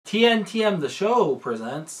TNTM the Show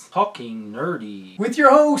presents Talking Nerdy with your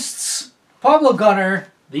hosts, Pablo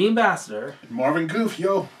Gunner, the Ambassador, and Marvin Goof,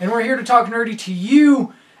 yo. And we're here to talk nerdy to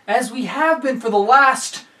you, as we have been for the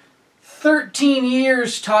last 13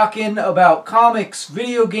 years, talking about comics,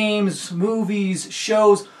 video games, movies,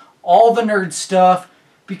 shows, all the nerd stuff,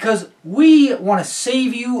 because we want to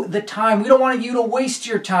save you the time. We don't want you to waste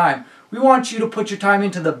your time. We want you to put your time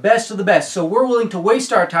into the best of the best. So we're willing to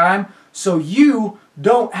waste our time so you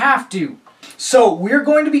don't have to. So we're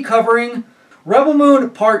going to be covering Rebel Moon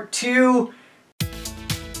Part 2.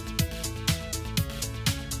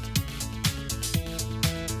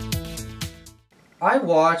 I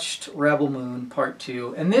watched Rebel Moon Part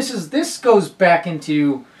 2, and this goes back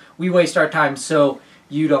into we waste our time so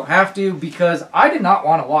you don't have to, because I did not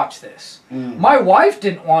want to watch this. My wife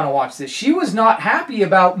didn't want to watch this. She was not happy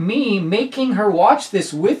about me making her watch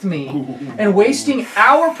this with me and wasting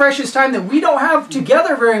our precious time that we don't have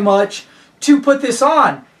together very much to put this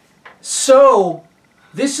on. So,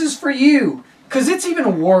 this is for you, because it's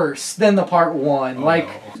even worse than the Part 1. Like,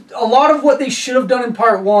 a lot of what they should have done in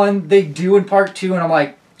Part 1, they do in Part 2, and I'm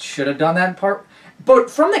like, should have done that in Part...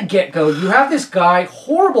 But from the get-go, you have this guy,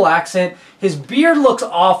 horrible accent, his beard looks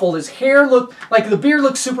awful, his hair the beard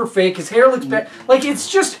looks super fake, his hair looks bad. Like, it's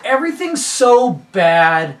just, everything's so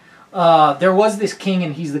bad. There was this king,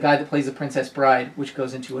 and he's the guy that plays the Princess Bride, which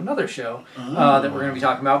goes into another show that we're going to be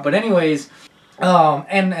talking about. But anyways,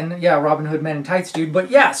 and yeah, Robin Hood Men in Tights dude.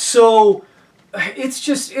 But yeah, so...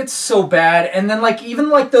 It's so bad. And then, like, even,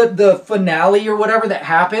 like, the finale or whatever that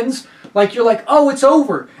happens, like, you're like, oh, it's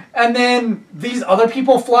over. And then these other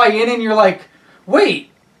people fly in and you're like,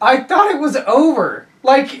 wait, I thought it was over.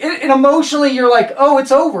 Like, and emotionally you're like, oh,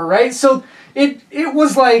 it's over, right? So it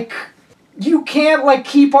was like, you can't, like,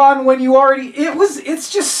 keep on when you already...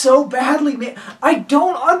 It's just so badly made. I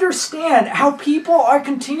don't understand how people are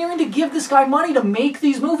continuing to give this guy money to make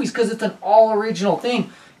these movies, because it's an all-original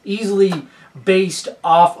thing, easily based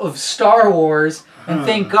off of Star Wars, and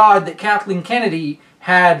thank God that Kathleen Kennedy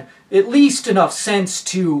had at least enough sense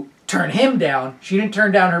to turn him down. She didn't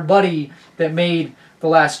turn down her buddy that made The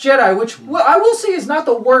Last Jedi, which I will say is not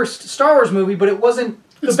the worst Star Wars movie, but it wasn't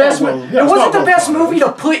the best. It wasn't the best movie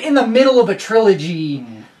to put in the middle of a trilogy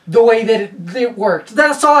the way that it worked.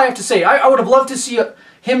 That's all I have to say. I would have loved to see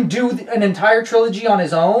him do an entire trilogy on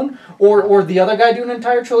his own, or the other guy do an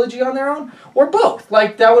entire trilogy on their own, or both.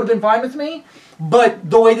 Like, that would have been fine with me. But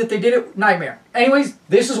the way that they did it, nightmare. Anyways,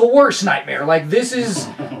 this is a worse nightmare. Like, it's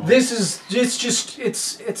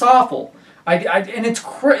awful. And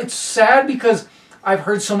it's sad, because I've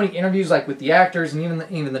heard so many interviews, like, with the actors and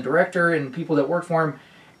even the director and people that work for him,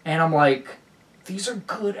 and I'm like, these are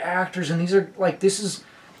good actors, and these are, like, this is...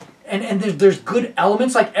 And there's good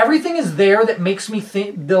elements, like, everything is there that makes me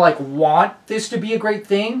think, they, like, want this to be a great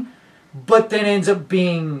thing, but then ends up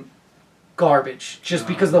being garbage, just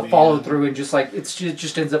because of the follow-through, and just, like, it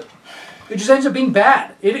just ends up being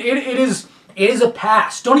bad. It is a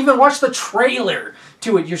pass. Don't even watch the trailer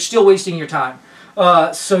to it. You're still wasting your time.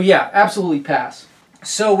 So yeah, absolutely pass.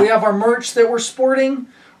 So we have our merch that we're sporting.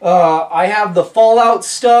 I have the Fallout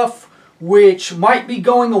stuff, which might be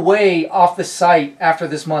going away off the site after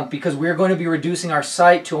this month, because we're going to be reducing our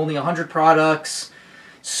site to only 100 products.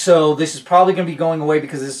 So this is probably going to be going away,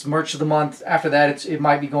 because this is merch of the month. After that, it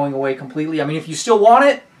might be going away completely. I mean, if you still want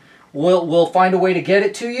it, we'll find a way to get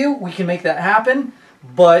it to you. We can make that happen,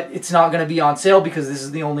 but it's not going to be on sale, because this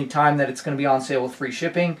is the only time that it's going to be on sale with free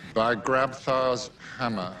shipping. By Grabthar's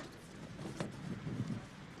hammer.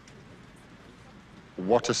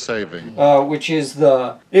 What a saving. Which is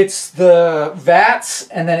it's the VATS,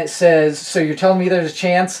 and then it says, so you're telling me there's a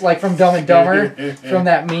chance, like from Dumb and Dumber, from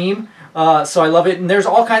that meme. So I love it. And there's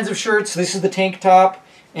all kinds of shirts. This is the tank top,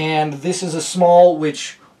 and this is a small,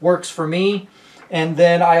 which works for me. And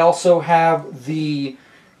then I also have the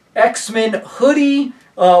X-Men hoodie,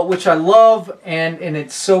 which I love, and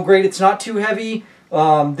it's so great. It's not too heavy.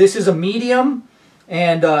 This is a medium,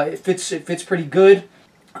 and it fits pretty good.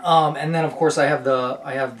 And then of course I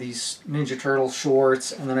have these Ninja Turtle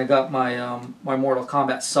shorts, and then I got my my Mortal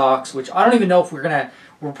Kombat socks, which I don't even know if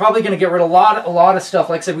we're probably gonna get rid of a lot of stuff.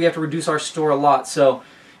 Like I said, we have to reduce our store a lot, so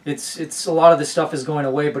it's a lot of this stuff is going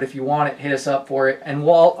away. But if you want it, hit us up for it, and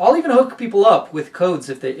I'll even hook people up with codes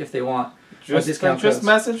if they want. Just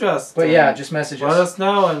message us. But yeah, just message us. Let us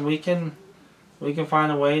know, and we can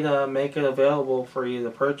find a way to make it available for you to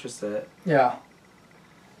purchase it. Yeah,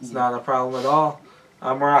 it's not a problem at all.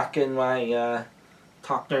 I'm rocking my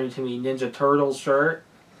Talk Nerdy to Me Ninja Turtles shirt.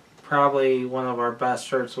 Probably one of our best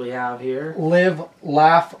shirts we have here. Live,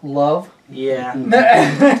 laugh, love. Yeah.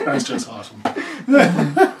 That's just awesome.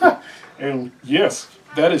 And yes,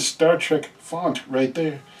 That is Star Trek font right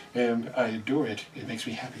there, and I adore it. It makes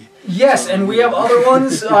me happy. Yes, and we have other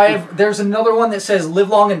ones. There's another one that says "Live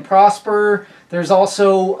long and prosper." There's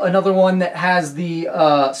also another one that has the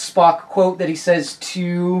Spock quote that he says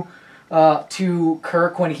to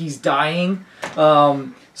Kirk when he's dying.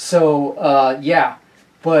 Yeah.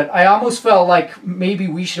 But I almost felt like maybe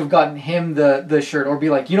we should have gotten him the shirt, or be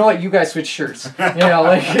like, you know what, you guys switch shirts. You know,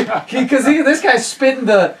 like, because this guy's spitting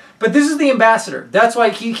the... But this is the ambassador. That's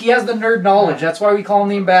why he has the nerd knowledge. That's why we call him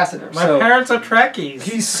the ambassador. My parents are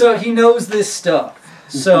Trekkies. He knows this stuff.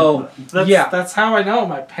 So, that's how I know.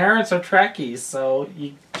 My parents are Trekkies, so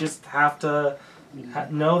you just have to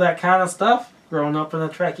know that kind of stuff growing up in a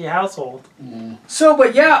Trekkie household. So,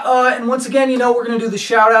 but yeah, and once again, you know, we're going to do the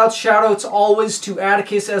shout-outs. Shout-outs always to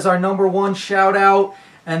Atticus as our #1 shout-out.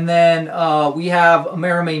 And then we have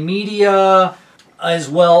Amerime Media, as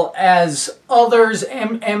well as others.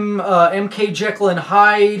 MK Jekyll and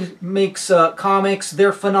Hyde makes comics.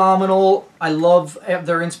 They're phenomenal. I love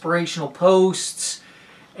their inspirational posts.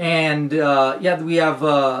 And yeah, don't we have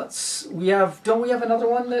another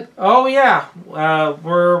one that... Oh yeah,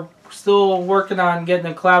 we're still working on getting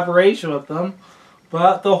a collaboration with them.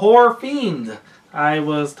 But the Horror Fiend, I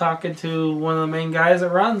was talking to one of the main guys that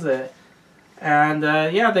runs it, and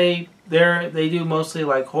yeah, they do mostly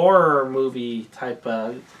like horror movie type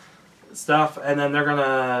stuff, and then they're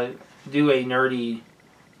gonna do a nerdy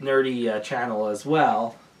channel as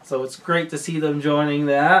well. So it's great to see them joining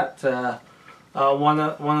that. One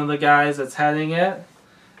of the guys that's heading it,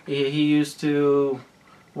 he used to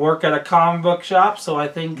work at a comic book shop, so I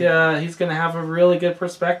think he's gonna have a really good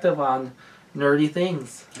perspective on nerdy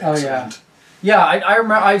things. Oh yeah. Yeah, I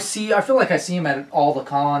remember. I feel like I see him at all the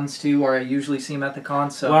cons too, or I usually see him at the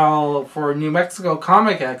cons. So. Well, for New Mexico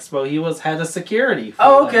Comic Expo, he was head of security.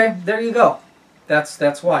 Oh, okay. There you go.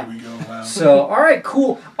 That's why. There we go. Wow. So, all right,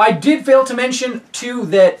 cool. I did fail to mention too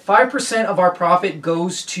that 5% of our profit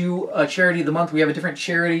goes to a charity of the month. We have a different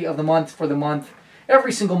charity of the month for the month,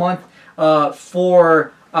 every single month.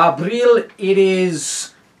 For Abril, it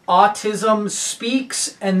is Autism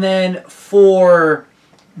Speaks, and then for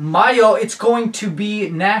Mayo, it's going to be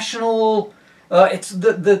National. It's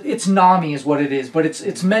NAMI is what it is, but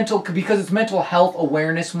it's mental, because it's Mental Health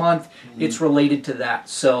Awareness Month. It's related to that,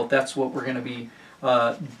 so that's what we're going to be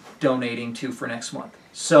donating to for next month.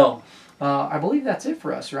 So I believe that's it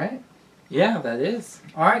for us, right? Yeah, that is.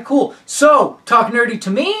 All right, cool. So talk nerdy to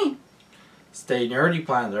me. Stay nerdy,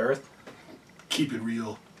 planet Earth. Keep it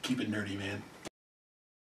real. Keep it nerdy, man.